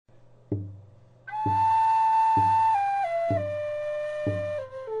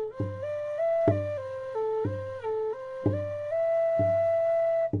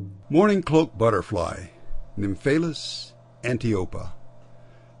Mourning cloak butterfly, Nymphalis Antiopa.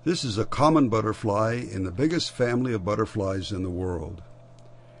 This is a common butterfly in the biggest family of butterflies in the world.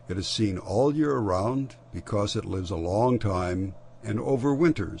 It is seen all year round because it lives a long time and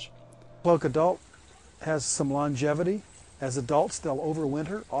overwinters. Cloak adult has some longevity. As adults, they'll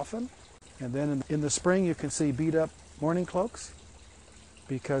overwinter often. And then in the spring, you can see beat up mourning cloaks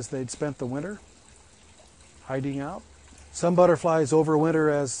because they'd spent the winter hiding out. Some butterflies overwinter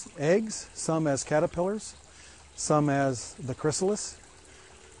as eggs, some as caterpillars, some as the chrysalis,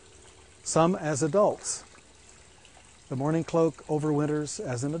 some as adults. The mourning cloak overwinters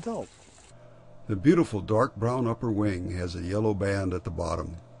as an adult. The beautiful dark brown upper wing has a yellow band at the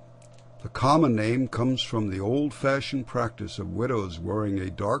bottom. The common name comes from the old-fashioned practice of widows wearing a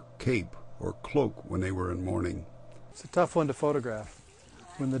dark cape or cloak when they were in mourning. It's a tough one to photograph.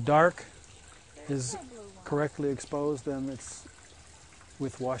 When the dark is correctly exposed, then it's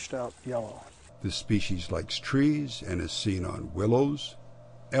with washed out yellow. This species likes trees and is seen on willows,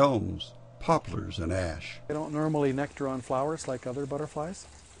 elms, poplars, and ash. They don't normally nectar on flowers like other butterflies.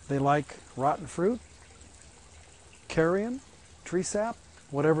 They like rotten fruit, carrion, tree sap,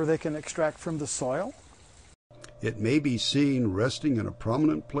 whatever they can extract from the soil. It may be seen resting in a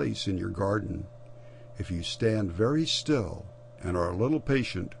prominent place in your garden. If you stand very still and are a little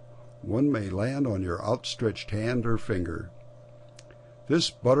patient, one may land on your outstretched hand or finger.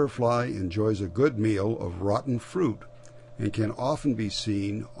 This butterfly enjoys a good meal of rotten fruit and can often be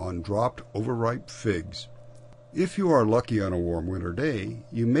seen on dropped overripe figs. If you are lucky on a warm winter day,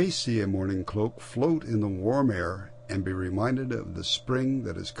 you may see a mourning cloak float in the warm air and be reminded of the spring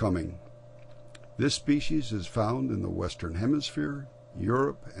that is coming. This species is found in the Western Hemisphere,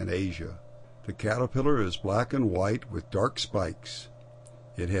 Europe, and Asia. The caterpillar is black and white with dark spikes.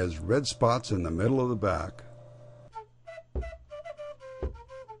 It has red spots in the middle of the back.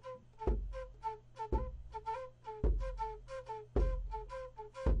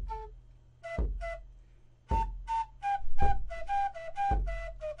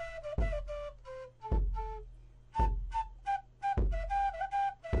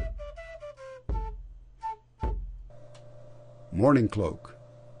 Mourning cloak,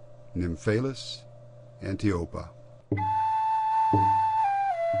 Nymphalis Antiopa.